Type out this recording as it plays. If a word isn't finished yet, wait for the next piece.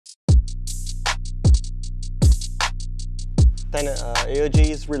Then AOJ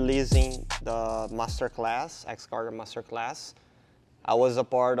is releasing the Masterclass, X-Guard Masterclass. I was a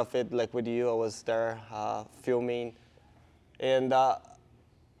part of it, like with you. I was there filming, and I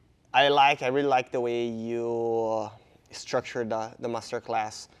really like the way you structure the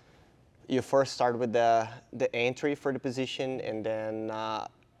Masterclass. You first start with the entry for the position, and then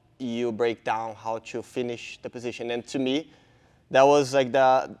you break down how to finish the position. And to me, that was like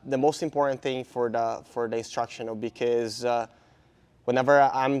the most important thing for the instructional, because whenever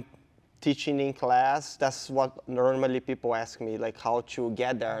I'm teaching in class, that's what normally people ask me, like how to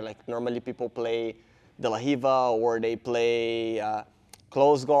get there. Like normally people play De La Riva or they play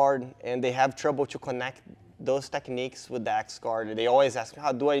close guard, and they have trouble to connect those techniques with the X guard. They always ask me,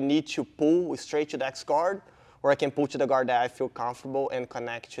 how do I need to pull straight to the X guard, or I can pull to the guard that I feel comfortable and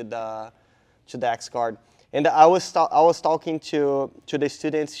connect to the X guard. And I was talking to the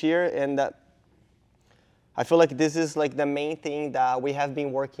students here, and I feel like this is like the main thing that we have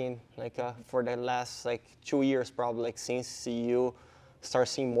been working like for the last like 2 years probably, like since you start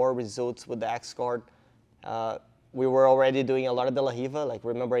seeing more results with the X guard. We were already doing a lot of De La Riva. Like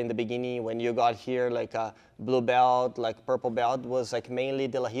remember in the beginning when you got here, like blue belt, like purple belt was like mainly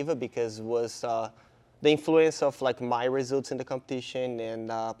De La Riva, because it was the influence of like my results in the competition and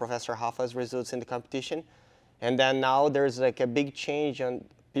Professor Rafa's results in the competition. And then now there's like a big change, and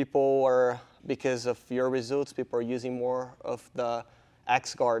people are, because of your results, people are using more of the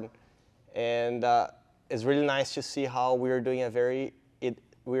X guard. And it's really nice to see how we're doing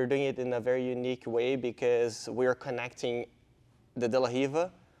we're doing it in a very unique way, because we're connecting the De La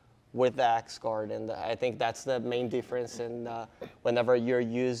Riva with the X guard. And I think that's the main difference. And whenever you're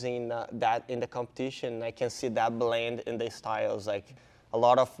using that in the competition, I can see that blend in the styles, like a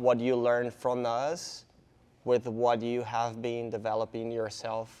lot of what you learn from us with what you have been developing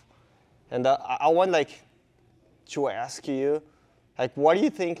yourself. And I want like to ask you, like, what do you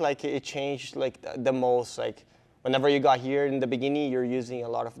think like it changed like the most? Like, whenever you got here in the beginning, you're using a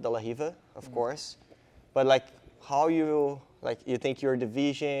lot of De La Riva, of course, but like how you think your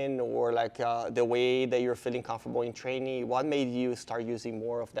division, or like the way that you're feeling comfortable in training, what made you start using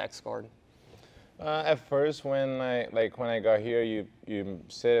more of the X guard? At first, when I got here, you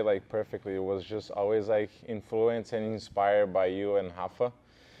said it like perfectly. It was just always like influenced and inspired by you and Rafa,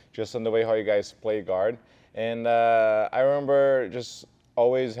 just on the way how you guys play guard. And I remember just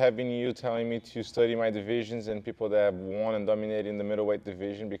always having you telling me to study my divisions and people that have won and dominated in the middleweight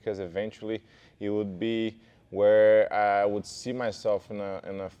division, because eventually it would be where I would see myself in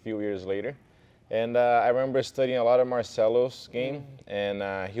a few years later. And I remember studying a lot of Marcelo's game,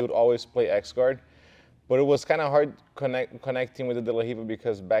 and he would always play X guard. But it was kind of hard connecting with the De La Riva,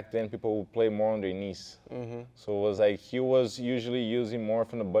 because back then people would play more on their knees. So it was like he was usually using more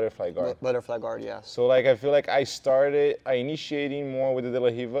from the butterfly guard. Butterfly guard, yeah. So like I feel like I initiating more with the De La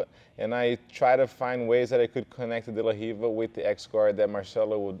Riva, and I try to find ways that I could connect the De La Riva with the X guard that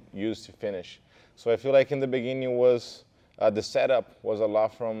Marcelo would use to finish. So I feel like in the beginning was the setup was a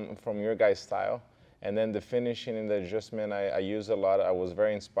lot from your guys' style. And then the finishing and the adjustment I used a lot. I was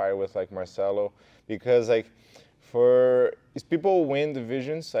very inspired with like Marcelo, because like people win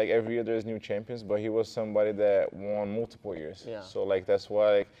divisions, like every year there's new champions, but he was somebody that won multiple years. Yeah. So like that's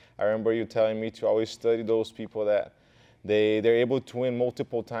why like, I remember you telling me to always study those people that they're able to win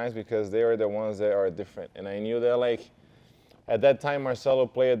multiple times, because they are the ones that are different. And I knew that like at that time Marcelo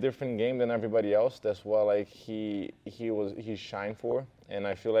played a different game than everybody else. That's what like he shined for. And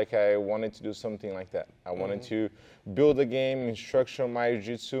I feel like I wanted to do something like that. I wanted to build a game and structure my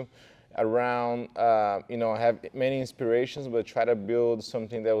jiu-jitsu around, have many inspirations, but try to build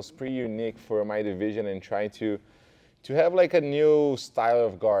something that was pretty unique for my division, and try to have like a new style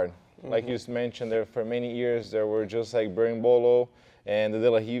of guard. Like you mentioned, there for many years there were just like Berimbolo and the De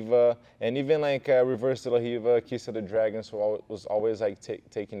La Riva, and even like reverse De La Riva, Kiss of the Dragon. So I was always like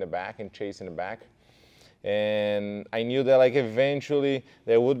taking the back and chasing the back. And I knew that like eventually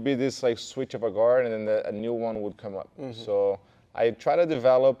there would be this like switch of a guard, and then a new one would come up. So I try to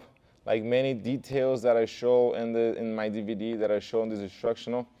develop like many details that I show in my DVD, that I show in this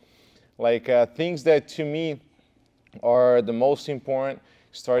instructional, like things that to me are the most important,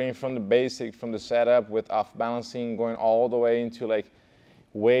 starting from the basic, from the setup with off balancing, going all the way into like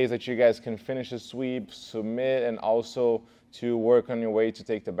ways that you guys can finish a sweep, submit, and also to work on your way to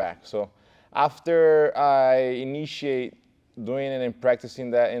take the back. So after I initiate doing it and practicing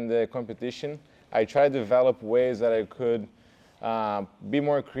that in the competition, I try to develop ways that I could be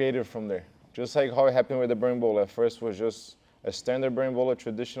more creative from there. Just like how it happened with the berimbolo. At first was just a standard berimbolo,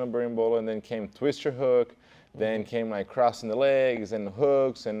 traditional berimbolo, and then came twister hook, Then came like crossing the legs and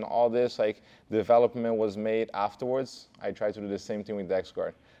hooks and all this like development was made afterwards. I tried to do the same thing with the X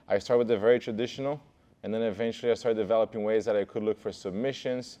guard. I started with the very traditional, and then eventually I started developing ways that I could look for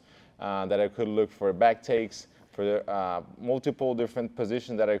submissions, that I could look for back takes, for multiple different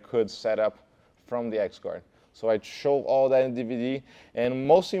positions that I could set up from the X guard. So I show all that in DVD, and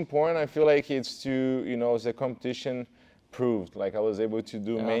most important, I feel like it's to, you know, as the competition proved, like I was able to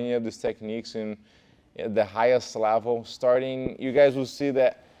do many of these techniques in the highest level. Starting, you guys will see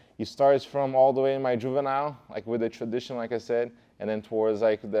that it starts from all the way in my juvenile, like with the tradition, like I said, and then towards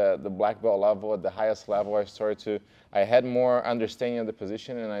like the black belt level, at the highest level, I had more understanding of the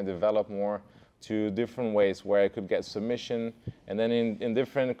position, and I developed more to different ways where I could get submission. And then in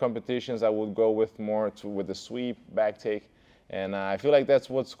different competitions, I would go with more with the sweep, back take. And I feel like that's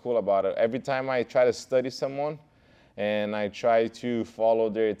what's cool about it. Every time I try to study someone and I try to follow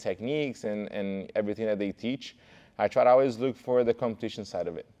their techniques and everything that they teach, I try to always look for the competition side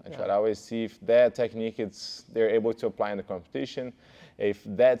of it. I try to always see if that technique they're able to apply in the competition, if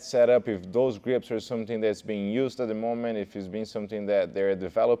that setup, if those grips are something that's being used at the moment, if it's been something that they're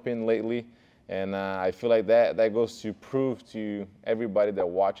developing lately. And I feel like that goes to prove to everybody that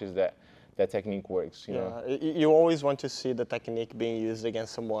watches that technique works. You know? You always want to see the technique being used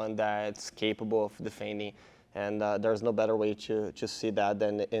against someone that's capable of defending. And there's no better way to see that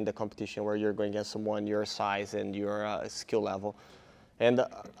than in the competition where you're going against someone your size and your skill level. And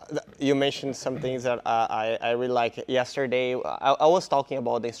you mentioned some things that I really like. Yesterday, I was talking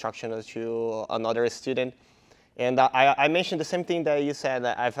about the instructional to another student. And I mentioned the same thing that you said.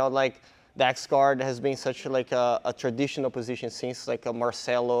 That I felt like the X guard has been such like a traditional position since like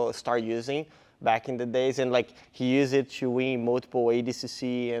Marcelo started using back in the days. And like he used it to win multiple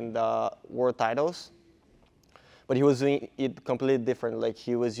ADCC and world titles. But he was doing it completely different. Like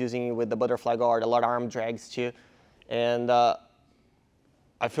he was using it with the butterfly guard, a lot of arm drags too. And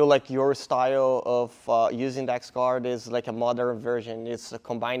I feel like your style of using the X guard is like a modern version. It's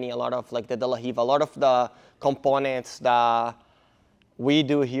combining a lot of like the De La Riva, a lot of the components that we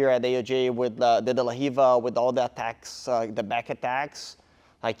do here at AOJ with the De La Riva, with all the attacks, the back attacks.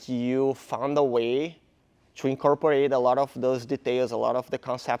 Like you found a way to incorporate a lot of those details, a lot of the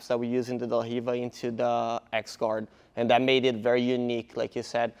concepts that we use in the De La Riva into the X guard, and that made it very unique, like you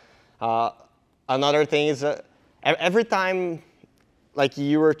said. Another thing is every time like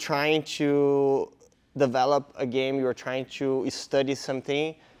you were trying to develop a game, you were trying to study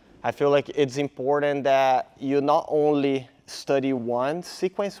something, I feel like it's important that you not only study one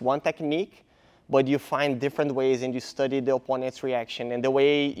sequence, one technique, but you find different ways and you study the opponent's reaction. And the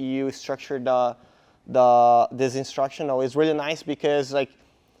way you structure this instructional is really nice because like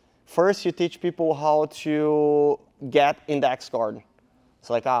first you teach people how to get in the X guard.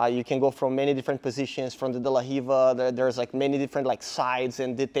 So like you can go from many different positions from the De La Riva. There's like many different like sides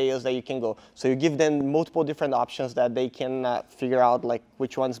and details that you can go. So you give them multiple different options that they can figure out like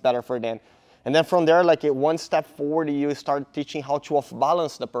which one's better for them. And then from there, like one step forward, you start teaching how to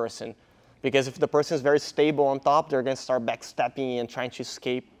off-balance the person. Because if the person is very stable on top, they're going to start backstepping and trying to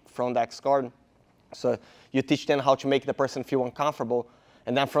escape from the X guard. So you teach them how to make the person feel uncomfortable.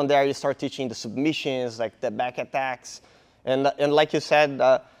 And then from there, you start teaching the submissions, like the back attacks. And like you said,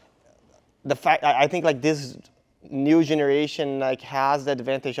 the fact, I think like this new generation like has the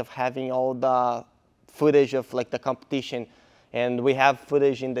advantage of having all the footage of like the competition. And we have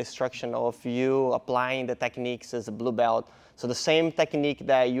footage in the instruction of you applying the techniques as a blue belt. So the same technique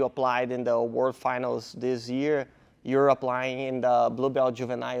that you applied in the World Finals this year, you're applying in the blue belt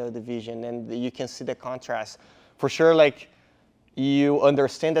juvenile division, and you can see the contrast. For sure, like you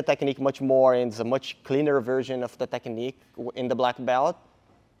understand the technique much more, and it's a much cleaner version of the technique in the black belt.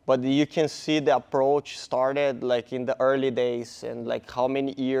 But you can see the approach started like in the early days and like how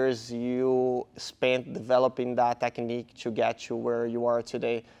many years you spent developing that technique to get to where you are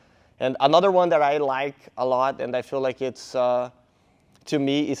today. And another one that I like a lot, and I feel like it's, to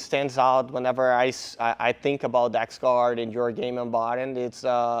me, it stands out whenever I think about the X guard and your game on bottom, it's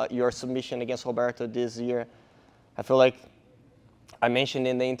your submission against Roberto this year. I feel like I mentioned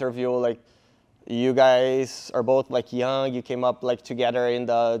in the interview, like, you guys are both like young. You came up like together in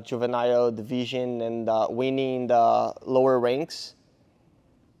the juvenile division and winning the lower ranks.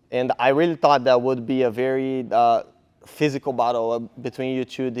 And I really thought that would be a very physical battle between you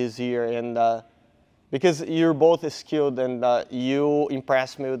two this year. And because you're both skilled, and you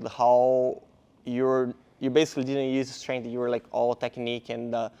impressed me with how you basically didn't use strength. You were like all technique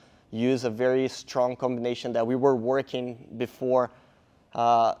and use a very strong combination that we were working before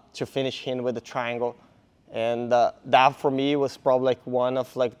to finish him with the triangle. And that for me was probably like one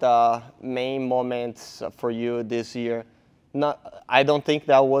of like the main moments for you this year. Not, I don't think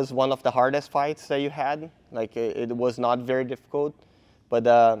that was one of the hardest fights that you had. Like it was not very difficult, but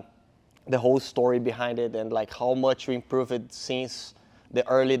the whole story behind it and like how much you improved it since the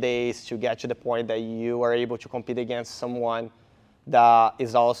early days to get to the point that you are able to compete against someone that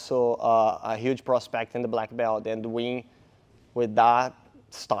is also a huge prospect in the black belt and win with that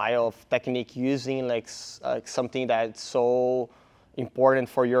style of technique using like something that's so important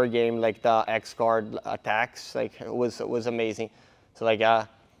for your game, like the X guard attacks, like it was amazing. So like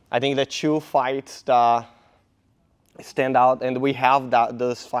I think the two fights that stand out, and we have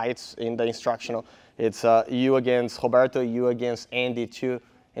those fights in the instructional. It's you against Roberto, you against Andy too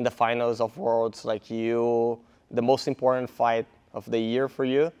in the finals of Worlds. Like you, the most important fight of the year for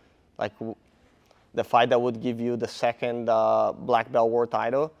you, like the fight that would give you the second black belt world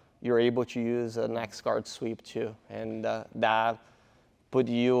title. You're able to use an X guard sweep too, and that put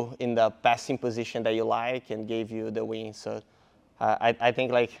you in the passing position that you like and gave you the win. So I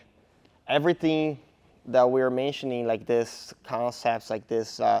think like everything that we're mentioning, like this concepts, like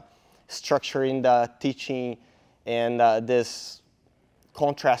this structuring the teaching and this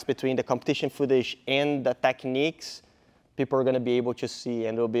contrast between the competition footage and the techniques, people are going to be able to see,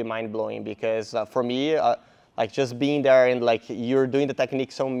 and it will be mind-blowing because for me, like just being there and like you're doing the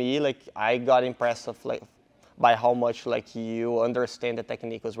techniques on me, like I got impressed of like by how much like you understand the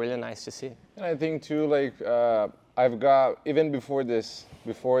technique. It was really nice to see. And I think too, like I've got even before this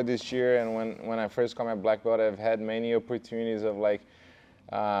year, and when I first got my black belt, I've had many opportunities of like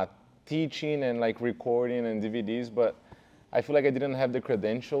teaching and like recording and DVDs, but I feel like I didn't have the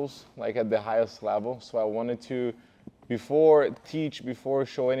credentials like at the highest level. So I wanted to, before teach, before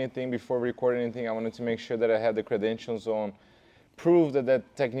show anything, before record anything, I wanted to make sure that I had the credentials on, prove that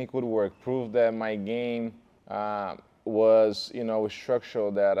that technique would work, prove that my game was, you know,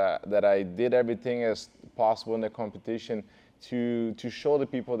 structural, that I did everything as possible in the competition to show the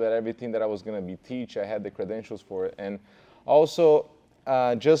people that everything that I was going to be teach, I had the credentials for it. And also,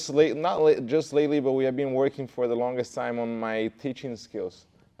 just lately, but we have been working for the longest time on my teaching skills.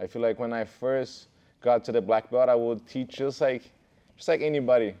 I feel like when I first got to the black belt, I would teach just like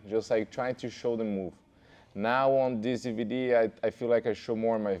anybody, just like trying to show the move. Now on this DVD, I feel like I show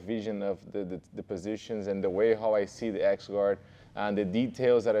more my vision of the positions and the way how I see the X guard and the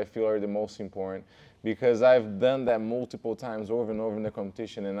details that I feel are the most important, because I've done that multiple times over and over in the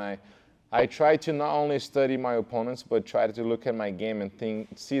competition, and I try to not only study my opponents, but try to look at my game and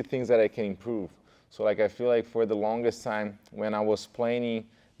see things that I can improve. So like I feel like for the longest time when I was planning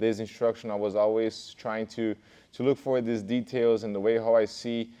this instruction, I was always trying to look for these details and the way how I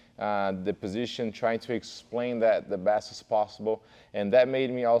see the position, trying to explain that the best as possible, and that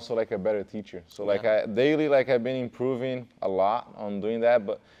made me also like a better teacher. So like daily, like I've been improving a lot on doing that,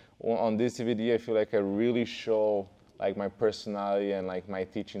 but on this DVD, I feel like I really show like my personality and like my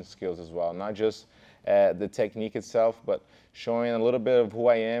teaching skills as well. Not just the technique itself, but showing a little bit of who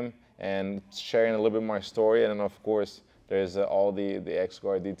I am and sharing a little bit more story. And then of course, there's all the X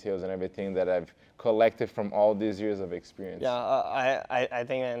guard details and everything that I've collected from all these years of experience. Yeah, I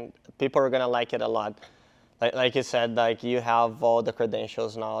think and people are gonna like it a lot. Like you said, like you have all the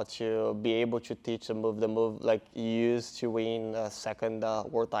credentials now to be able to teach the move like you used to win a second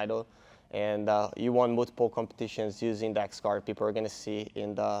world title, and you won multiple competitions using the X guard. People are gonna see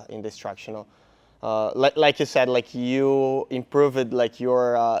in the instructional. Like you said, like you improved like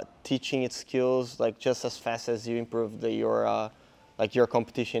your teaching skills like just as fast as you improved your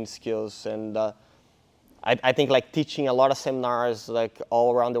competition skills, and I think like teaching a lot of seminars like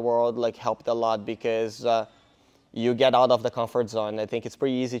all around the world like helped a lot because you get out of the comfort zone. I think it's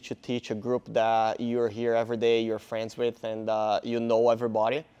pretty easy to teach a group that you're here every day, you're friends with, and you know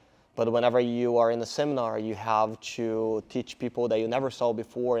everybody. But whenever you are in a seminar, you have to teach people that you never saw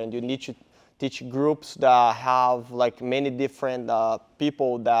before, and you need to teach groups that have like many different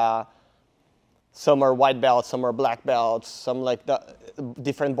people that some are white belts, some are black belts, some like the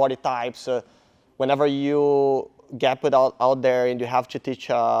different body types. Whenever you get put out there and you have to teach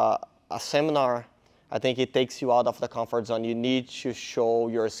a seminar, I think it takes you out of the comfort zone. You need to show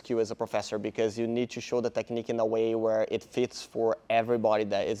your skill as a professor because you need to show the technique in a way where it fits for everybody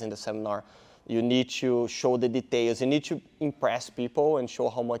that is in the seminar. You need to show the details. You need to impress people and show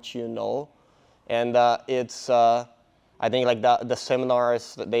how much you know. And I think like the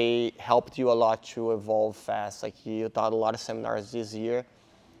seminars, they helped you a lot to evolve fast. Like you taught a lot of seminars this year,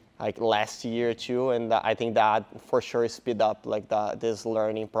 like last year too, and I think that for sure speed up like this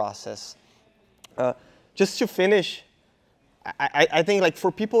learning process. Just to finish, I think like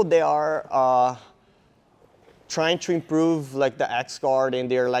for people they are trying to improve like the X guard, and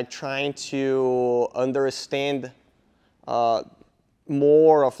they're like trying to understand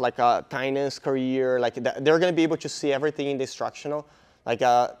more of like a Tainan's career. Like they're going to be able to see everything in the instructional. Like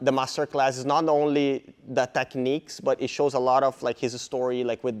the masterclass is not only the techniques, but it shows a lot of like his story,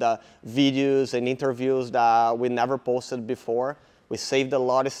 like with the videos and interviews that we never posted before. We saved a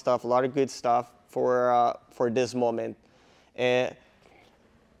lot of stuff, a lot of good stuff for this moment. And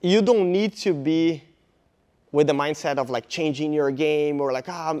you don't need to be with the mindset of like changing your game, or like,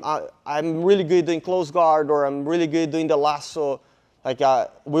 I'm really good doing close guard, or I'm really good doing the lasso. Like,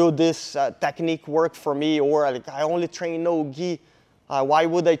 will this technique work for me? Or like, I only train no gi. Why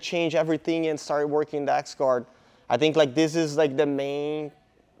would I change everything and start working the X guard? I think like this is like the main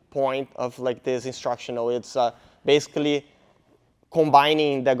point of like this instructional. It's basically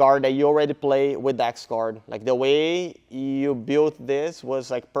combining the guard that you already play with the X guard. Like the way you built this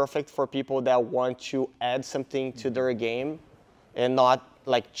was like perfect for people that want to add something to their game and not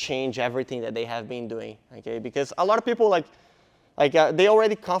like change everything that they have been doing. Okay, because a lot of people they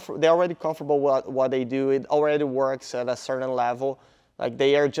already comfortable with what they do. It already works at a certain level. Like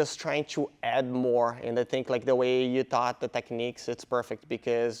they are just trying to add more, and I think like the way you taught the techniques, it's perfect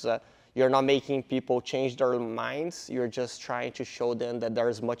because you're not making people change their minds. You're just trying to show them that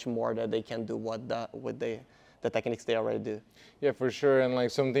there's much more that they can do with the techniques they already do. Yeah, for sure. And like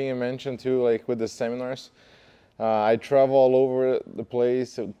something you mentioned too, like with the seminars, I travel all over the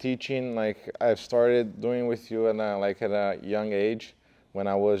place teaching. Like I started doing with you, and like at a young age, when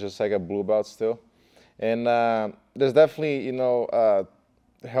I was just like a blue belt still. And there's definitely,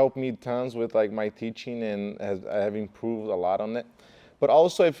 helped me tons with like my teaching, and I have improved a lot on it. But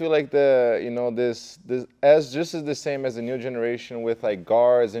also I feel like this as just as the same as the new generation with like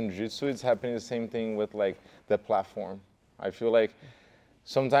guards and jiu-jitsu, it's happening the same thing with like the platform. I feel like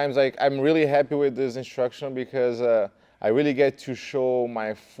sometimes like I'm really happy with this instruction because I really get to show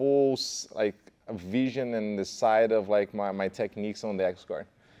my full like vision and the side of like my techniques on the X guard.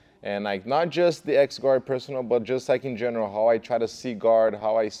 And like not just the X guard personal, but just like in general, how I try to see guard,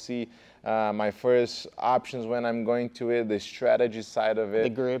 how I see my first options when I'm going to it, the strategy side of it,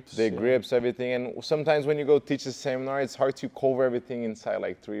 the grips, everything. And sometimes when you go teach a seminar, it's hard to cover everything inside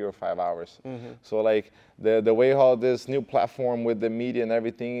like 3 or 5 hours. Mm-hmm. So like the way how this new platform with the media and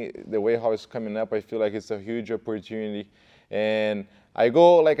everything, the way how it's coming up, I feel like it's a huge opportunity. And I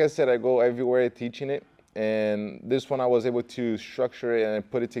go, like I said, I go everywhere teaching it. And this one I was able to structure it and I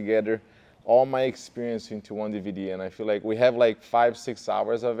put it together, all my experience into one DVD. And I feel like we have like 5-6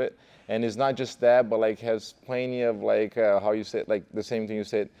 hours of it. And it's not just that, but like has plenty of like, how you said, like the same thing you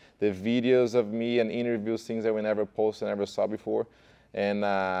said, the videos of me and interviews, things that we never posted, never saw before. And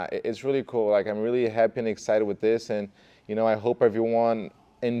it's really cool. Like I'm really happy and excited with this. And, I hope everyone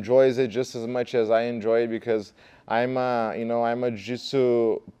enjoys it just as much as I enjoy it, because I'm a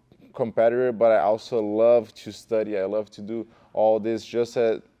jiu-jitsu competitor, but I also love to study. I love to do all this just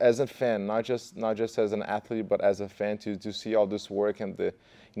as a fan, not just as an athlete, but as a fan to see all this work and the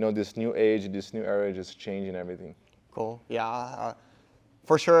this new age, this new era just changing everything. Cool. Yeah,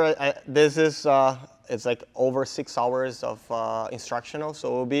 for sure. This is it's like over 6 hours of instructional, so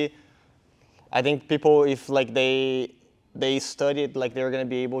it will be. I think people, if like they studied, like they're gonna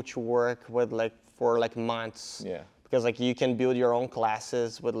be able to work with like for like months. Yeah. Because like you can build your own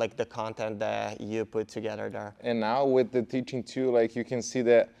classes with like the content that you put together there. And now with the teaching too, like you can see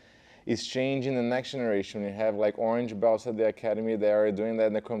that it's changing the next generation. We have like orange belts at the academy. They are doing that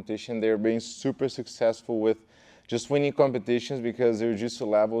in the competition. They're being super successful with just winning competitions because their jiu-jitsu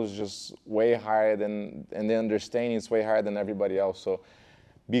level is just way higher than, and the understanding is way higher than everybody else. So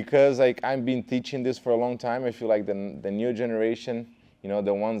because like I've been teaching this for a long time, I feel like the new generation,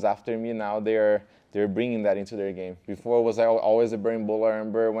 the ones after me now, they're bringing that into their game. Before it was always a brain bolo. I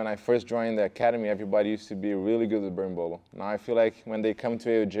remember when I first joined the academy, everybody used to be really good with brain bolo. Now I feel like when they come to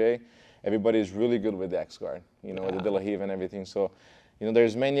AOJ, everybody is really good with the X guard, with the De La Riva and everything. So,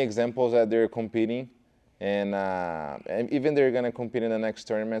 there's many examples that they're competing, and even they're gonna compete in the next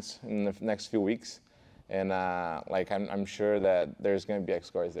tournaments in the next few weeks. And like I'm sure that there's gonna be X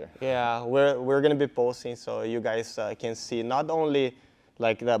guards there. Yeah, we're gonna be posting so you guys can see not only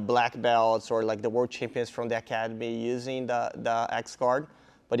like the black belts or like the world champions from the academy using the X guard,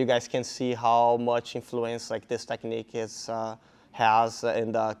 but you guys can see how much influence like this technique has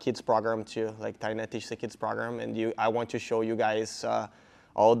in the kids program too. Like Tainan teaches the kids program, and I want to show you guys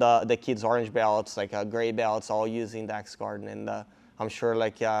all the kids orange belts, like gray belts, all using the X guard. And I'm sure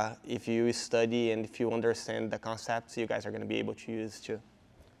like if you study and if you understand the concepts, you guys are going to be able to use too.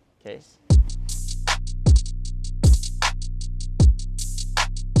 Okay.